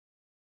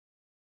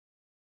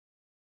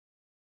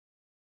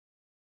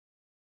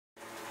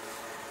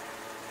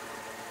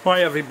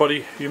Hi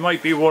everybody, you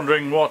might be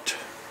wondering what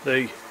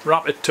the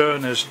rapid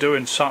turn is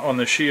doing sat on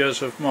the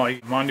shears of my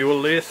manual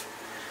lathe,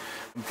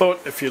 but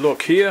if you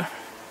look here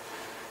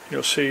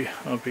you'll see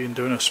I've been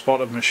doing a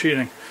spot of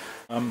machining.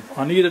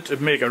 I needed to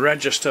make a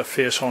register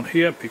face on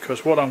here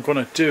because what I'm going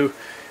to do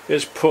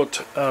is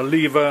put a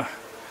lever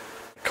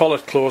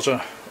collet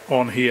closer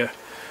on here.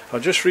 I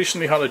just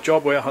recently had a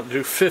job where I had to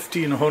do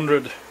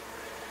 1500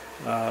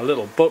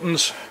 little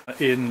buttons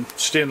in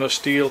stainless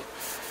steel,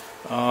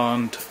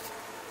 and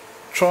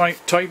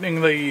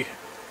tightening the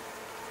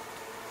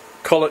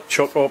collet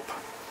chuck up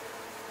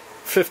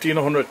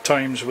 1500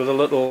 times with a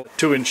little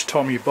 2-inch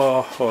Tommy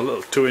bar, or a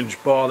little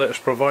 2-inch bar that is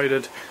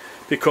provided,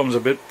 becomes a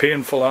bit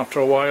painful after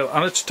a while,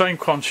 and it's time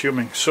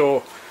consuming.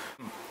 So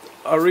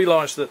I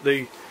realised that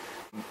the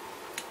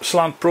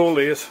Slant Pro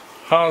lathe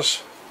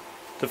has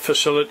the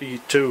facility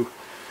to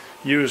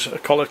use a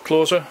collet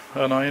closer,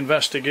 and I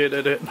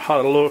investigated it and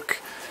had a look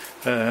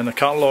in the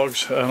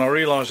catalogues, and I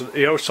realised that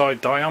the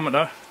outside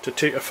diameter to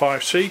take a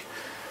 5C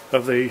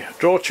of the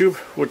draw tube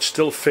would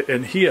still fit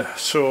in here.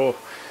 So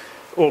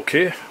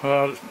okay,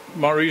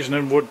 my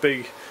reasoning would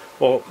be,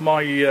 or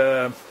my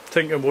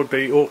thinking would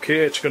be, okay,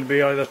 it's going to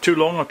be either too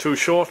long or too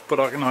short, but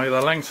I can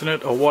either lengthen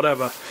it or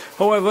whatever.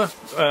 However,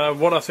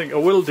 what I think I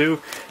will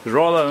do is,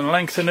 rather than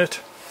lengthen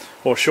it,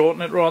 or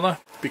shorten it rather,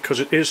 because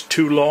it is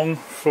too long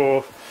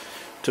to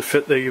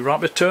fit the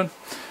rapid turn,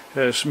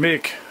 is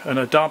make an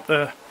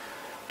adapter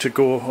to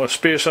go, or a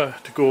spacer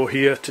to go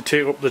here to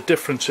take up the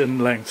difference in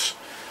lengths.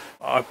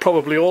 I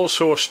probably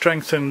also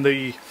strengthen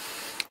the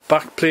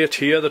back plate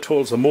here that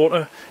holds the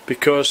motor,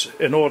 because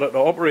in order to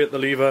operate the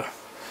lever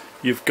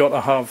you've got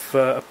to have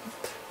a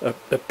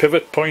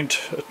pivot point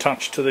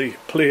attached to the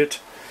plate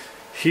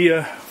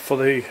here for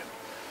the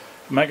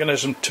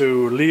mechanism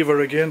to lever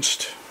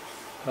against,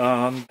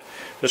 and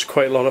there's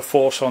quite a lot of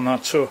force on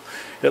that, so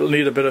it'll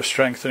need a bit of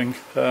strengthening.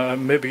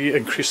 Maybe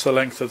increase the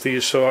length of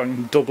these so I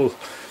can double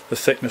the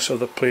thickness of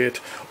the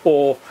plate,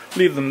 or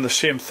leave them the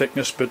same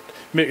thickness but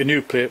make a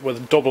new plate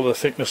with double the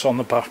thickness on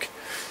the back,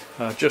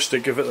 just to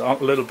give it a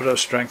little bit of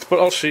strength. But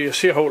I'll see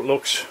how it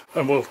looks,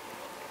 and we'll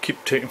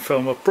keep taking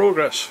film of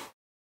progress.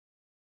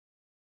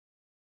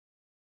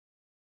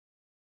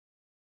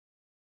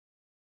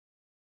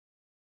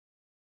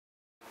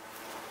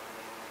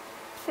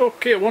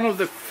 Okay, one of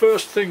the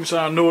first things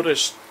I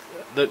noticed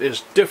that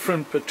is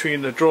different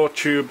between the draw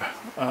tube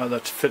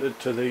that's fitted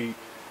to the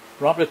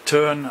rapid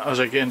turn as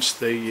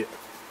against the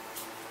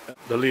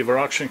lever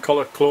action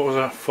collet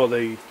closer for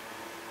the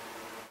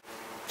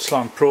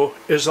Slant Pro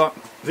is that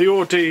the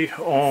OD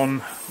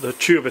on the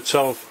tube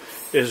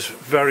itself is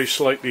very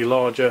slightly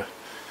larger,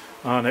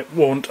 and it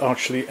won't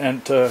actually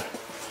enter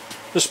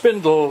the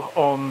spindle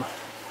on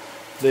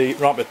the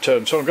rapid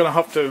turn. So I'm going to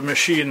have to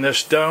machine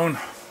this down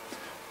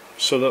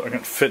so that I can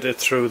fit it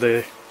through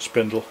the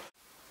spindle.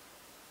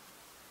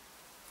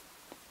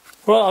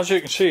 Well, as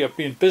you can see, I've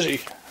been busy.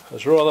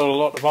 There's rather a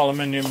lot of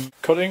aluminium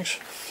cuttings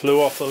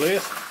flew off the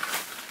lathe,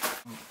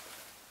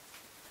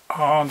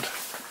 and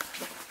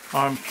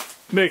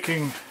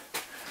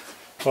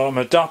I'm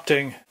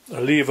adapting a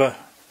lever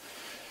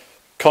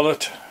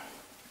collet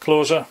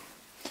closer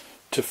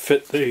to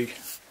fit the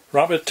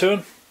rapid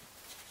turn.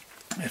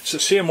 It's the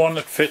same one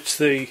that fits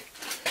the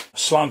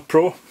Slant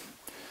Pro,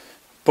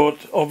 but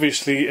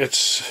obviously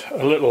it's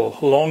a little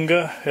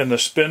longer in the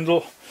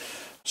spindle,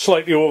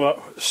 slightly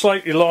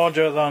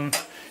larger than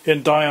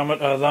in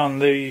diameter than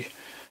the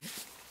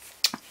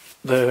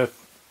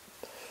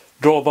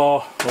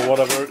drawbar or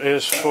whatever it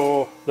is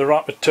for the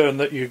rapid turn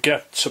that you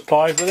get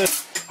supplied with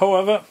it.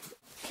 However,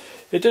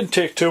 it didn't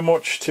take too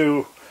much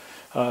to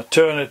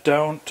turn it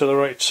down to the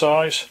right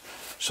size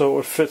so it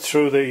would fit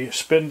through the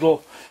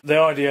spindle. The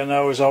idea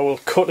now is I will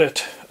cut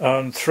it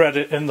and thread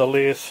it in the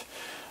lathe,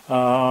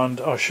 and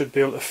I should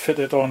be able to fit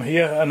it on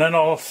here, and then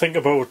I'll think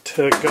about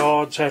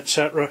guards,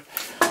 etc.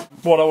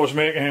 What I was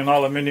making in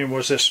aluminium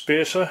was this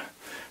spacer.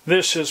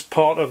 This is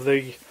part of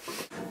the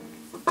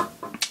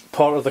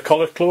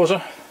collet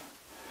closer,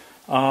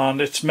 and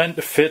it's meant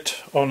to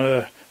fit on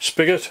a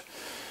spigot,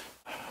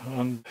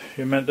 and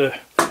you're meant to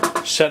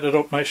set it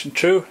up nice and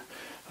true.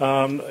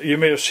 You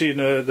may have seen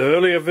the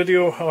earlier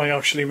video. I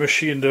actually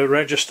machined a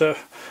register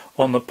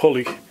on the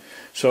pulley,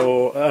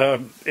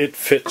 so it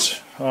fits,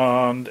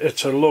 and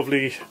it's a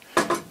lovely,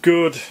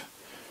 good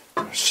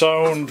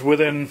sound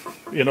within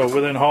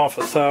half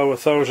a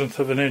thousandth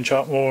of an inch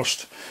at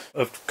most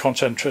of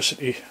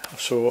concentricity,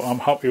 so I'm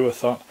happy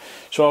with that.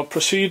 So I'll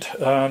proceed,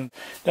 and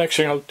next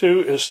thing I'll do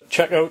is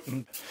check out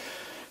and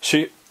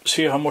see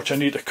how much I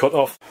need to cut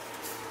off.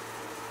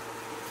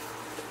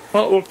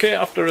 Well, okay,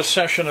 after a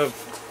session of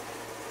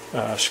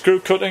screw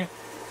cutting,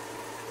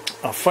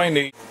 I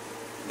finally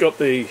got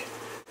the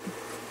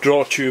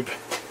draw tube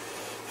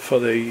for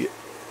the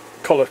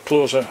collet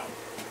closer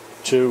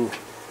to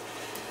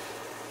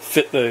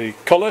fit the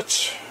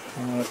collets.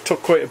 It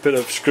took quite a bit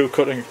of screw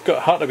cutting.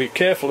 Had to be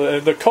careful.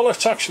 The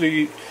collets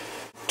actually,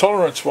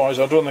 tolerance wise,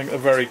 I don't think they're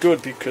very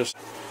good, because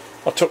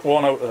I took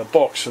one out of the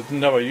box. I'd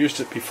never used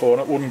it before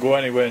and it wouldn't go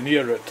anywhere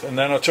near it, and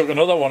then I took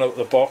another one out of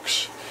the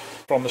box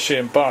from the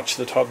same batch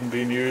that hadn't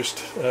been used.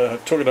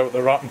 Took it out of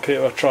the wrapping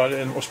paper, tried it,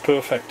 and it was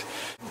perfect.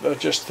 I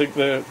just think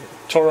the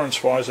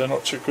tolerance wise they're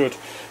not so good,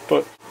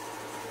 but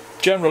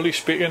generally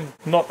speaking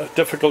not a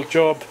difficult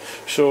job.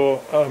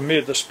 So I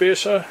made the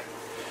spacer.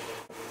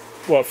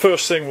 Well,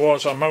 first thing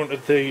was I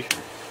mounted the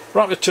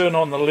rapid turn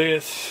on the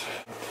lathe,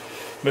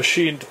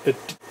 machined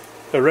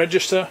a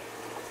register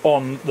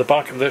on the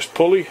back of this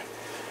pulley.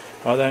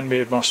 I then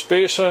made my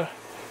spacer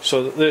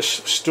so that this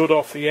stood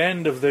off the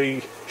end of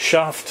the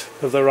shaft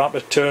of the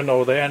rapid turn,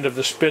 or the end of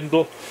the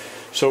spindle,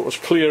 so it was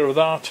clear of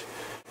that.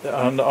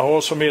 And I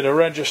also made a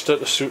register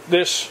to suit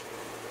this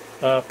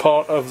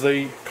part of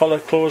the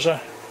collet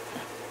closer,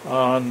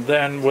 and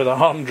then with a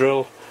hand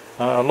drill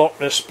locked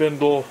this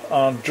spindle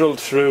and drilled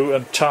through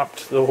and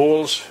tapped the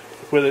holes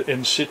with it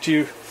in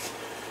situ,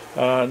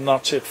 and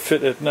that's it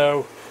fitted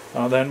now.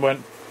 And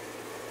then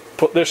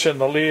put this in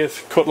the lathe,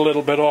 cut a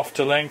little bit off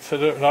to length.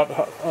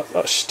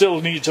 That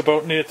still needs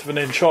about 1/8 of an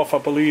inch off, I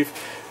believe.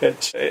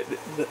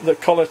 The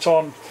collet's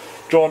on,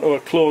 drawn to a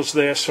close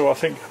there, so I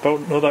think about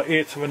another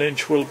 1/8 of an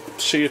inch will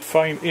see it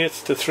fine.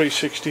 1/8 to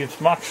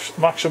 3/16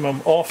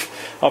 maximum off.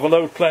 I've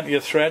allowed plenty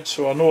of thread,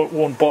 so I know it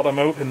won't bottom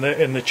out in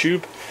the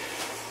tube.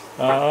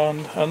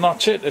 And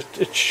that's it.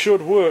 It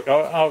should work.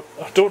 I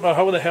don't know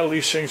how the hell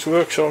these things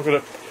work, so I'm going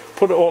to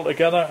put it all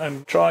together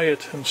and try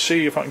it and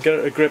see if I can get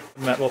it to grip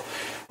metal.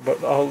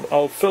 But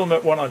I'll film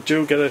it when I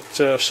do get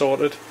it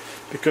sorted,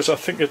 because I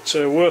think it's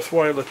a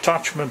worthwhile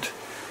attachment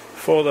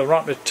for the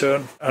rapid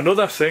turn.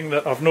 Another thing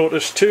that I've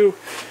noticed too,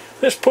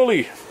 this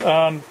pulley,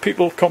 and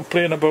people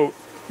complain about,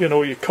 you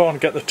know, you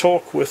can't get the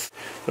torque with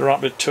the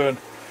rapid turn.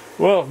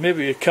 Well,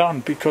 maybe you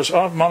can, because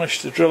I've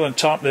managed to drill and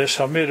tap this.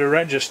 I've made a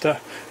register,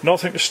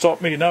 nothing to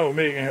stop me now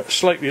making a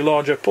slightly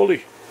larger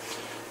pulley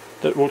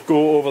that will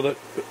go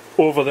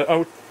over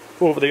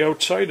the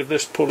outside of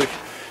this pulley,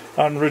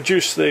 and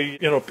reduce the,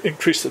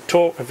 increase the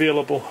torque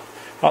available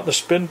at the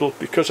spindle,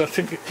 because I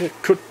think it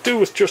could do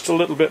with just a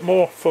little bit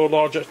more for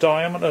larger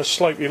diameters,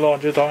 slightly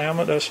larger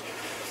diameters.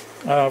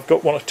 I've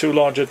got 1 or 2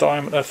 larger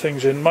diameter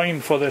things in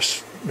mind for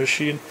this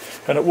machine,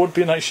 and it would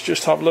be nice to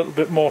just have a little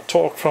bit more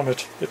torque from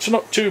it. It's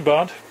not too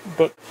bad,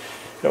 but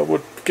it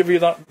would give you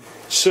that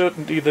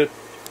certainty that,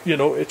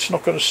 it's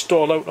not going to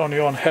stall out on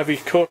you on heavy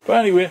cut. But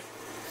anyway,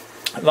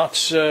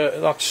 that's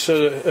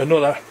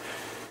another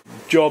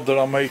job that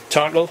I might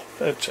tackle.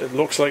 It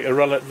looks like a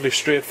relatively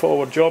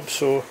straightforward job,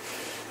 so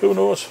who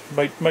knows,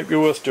 might be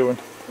worth doing.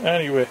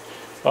 Anyway,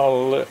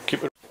 I'll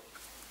keep it.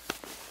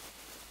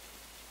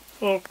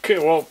 Okay,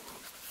 well,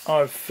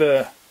 I've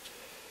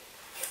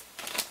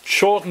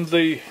shortened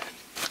the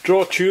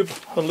draw tube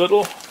a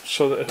little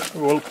so that it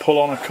will pull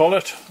on a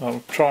collet.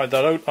 I'll try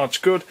that out, that's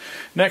good.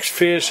 Next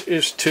phase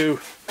is to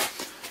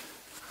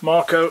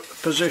mark out the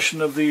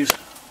position of these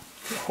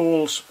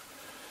holes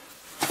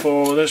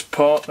for this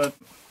part.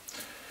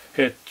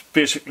 It's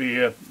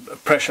basically a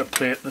pressure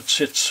plate that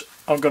sits.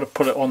 I'm going to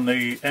put it on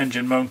the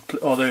engine mount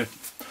or the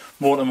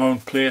motor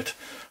mount plate,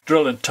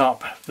 drill and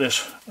tap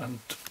this, and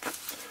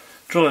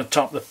drill and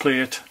tap the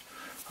plate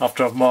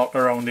after I've marked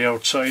around the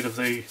outside of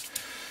the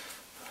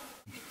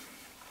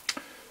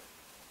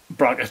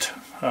bracket.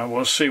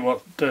 We'll see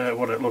what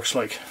it looks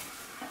like.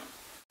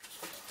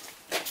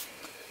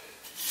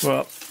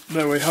 Well,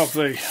 there we have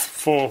the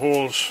 4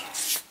 holes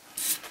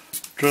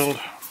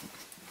drilled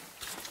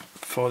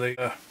for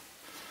the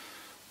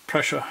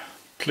pressure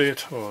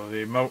plate, or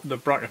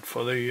the bracket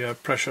for the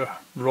pressure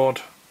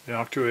rod, the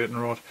actuating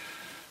rod.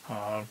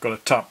 I've got to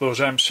tap those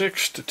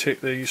M6 to take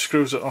the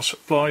screws that are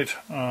supplied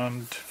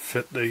and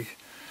fit the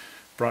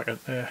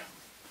bracket there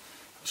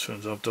as soon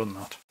as I've done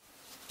that.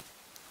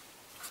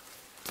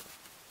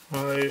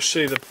 You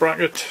see the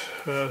bracket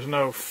is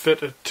now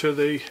fitted to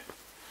the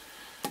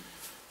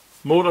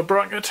motor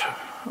bracket,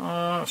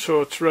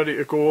 so it's ready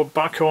to go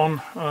back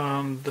on,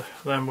 and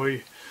then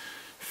we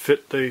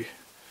fit the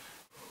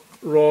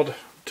rod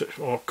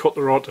or cut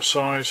the rod to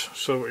size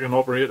so we can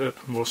operate it,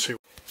 and we'll see.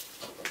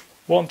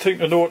 One thing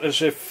to note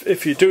is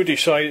if you do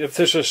decide, if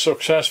this is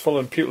successful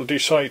and people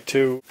decide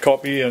to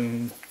copy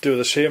and do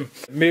the same,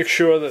 make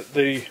sure that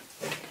the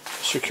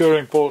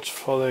securing bolts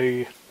for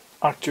the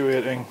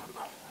actuating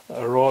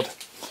rod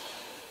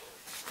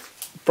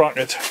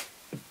bracket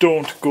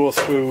don't go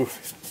through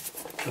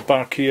the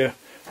back here,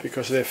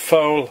 because they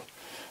foul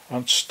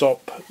and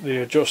stop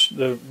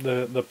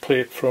the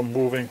plate from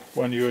moving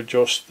when you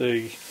adjust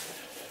the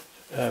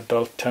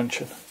belt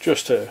tension.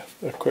 Just a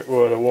quick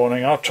word of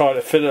warning. I tried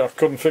to fit it, I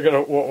couldn't figure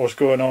out what was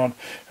going on,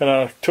 and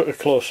I took a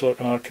close look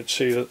and I could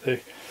see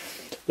that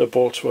the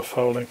bolts were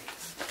fouling.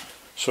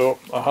 So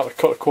I had to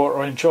cut a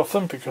 1/4 inch off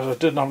them because I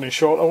didn't have any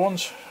shorter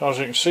ones. As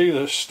you can see,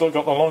 they've still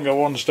got the longer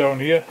ones down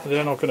here.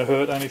 They're not going to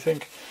hurt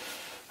anything,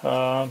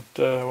 and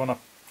when I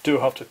do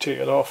have to take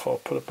it off or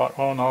put it back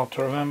on, I'll have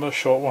to remember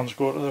short ones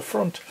go to the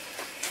front.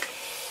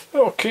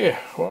 Okay,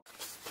 well,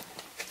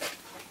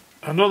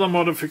 another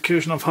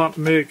modification I've had to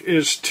make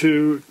is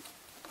to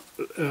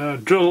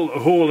drill a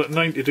hole at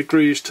 90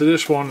 degrees to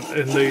this one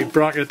in the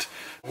bracket.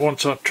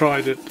 Once I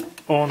tried it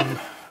on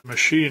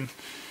machine,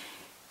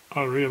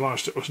 I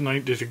realised it was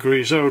 90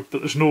 degrees out, but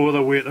there's no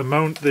other way to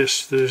mount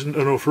this. There isn't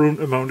enough room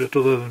to mount it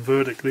other than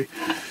vertically.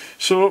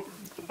 So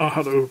I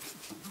had to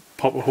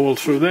pop a hole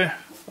through there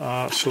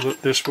so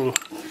that this will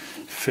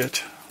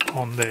fit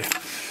on there.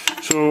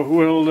 So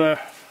we'll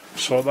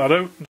sort that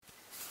out.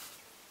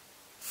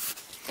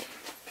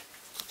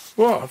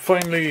 Well, I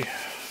finally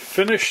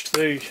finished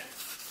the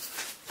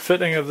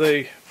fitting of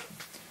the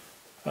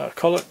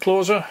collet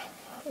closer.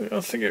 I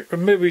think it could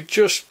maybe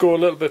just go a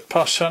little bit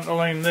past centre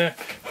line there,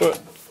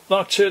 but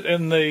that's it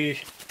in the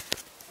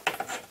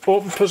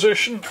open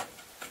position.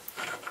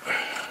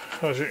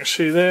 As you can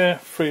see there,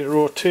 free to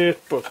rotate,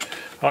 but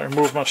I can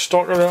move my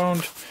stock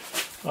around,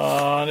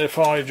 and if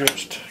I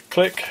just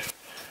click,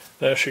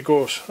 there she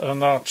goes,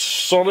 and that's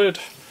solid.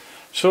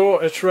 So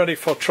it's ready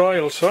for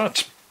trial. So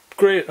that's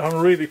great. I'm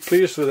really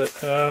pleased with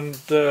it, and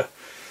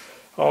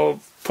I'll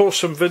post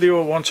some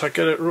video once I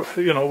get it,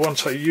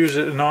 once I use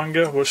it in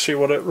anger. We'll see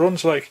what it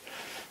runs like.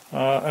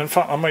 In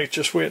fact, I might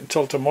just wait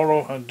until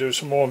tomorrow and do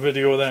some more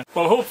video then.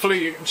 Well,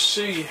 hopefully you can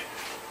see,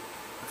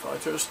 if I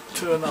just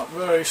turn that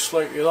very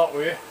slightly that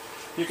way,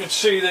 you can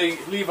see the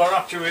lever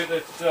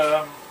actuated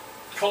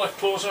collet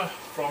closer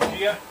from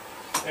here.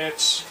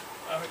 It's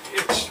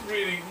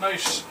really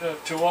nice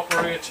to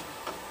operate.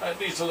 It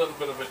needs a little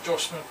bit of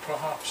adjustment,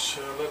 perhaps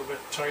a little bit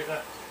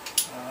tighter.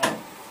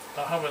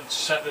 I haven't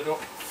set it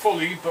up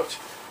fully, but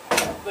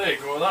there you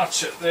go,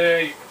 that's it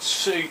there. You can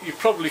see, you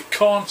probably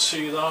can't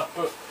see that,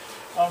 but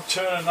I'm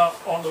turning that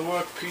on the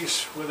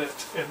workpiece with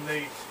it in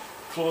the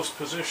closed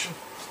position,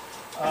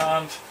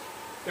 and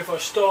if I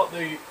start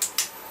the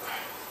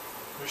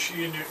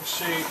machine, you can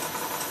see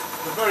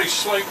the very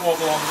slight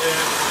wobble on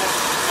there.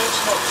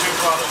 It's not too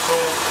bad at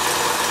all.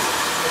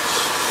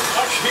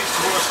 It's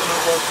worse than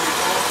it was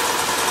before.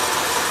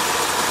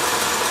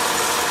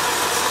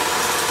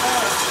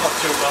 It's not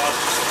too bad.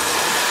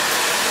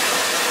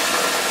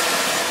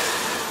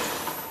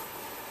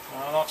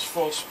 And that's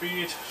full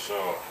speed. So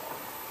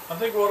I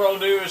think what I'll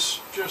do is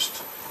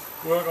just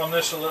work on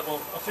this a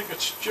little. I think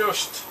it's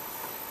just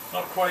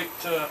not quite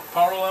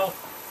parallel.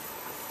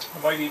 I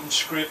might even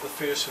scrape the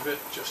face of it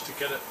just to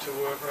get it to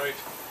work right.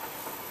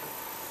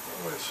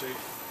 We'll see.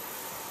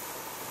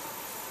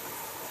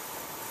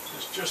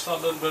 It's just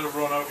that little bit of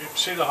run out. You can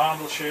see the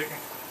handle shaking.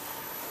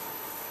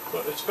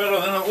 But it's better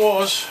than it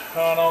was,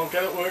 and I'll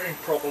get it working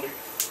properly.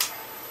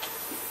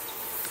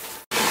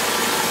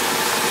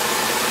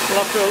 Well,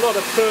 after a lot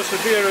of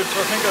perseverance,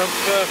 I think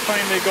I've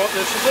finally got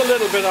this. There's a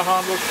little bit of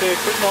handle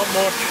shake, but not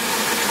much.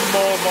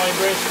 More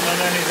vibration than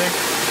anything.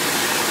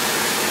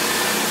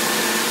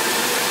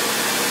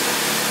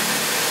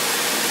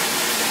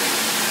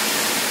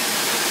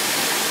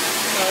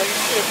 You can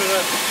see a bit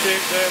of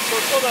shake there,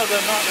 but other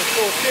than that it's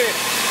okay.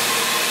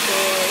 So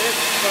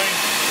it's fine.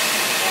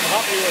 I'm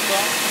happy with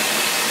that.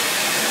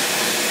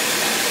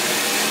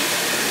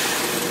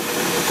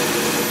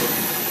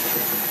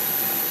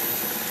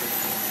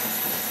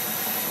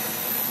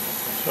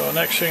 So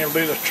next thing will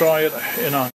be to try it in on.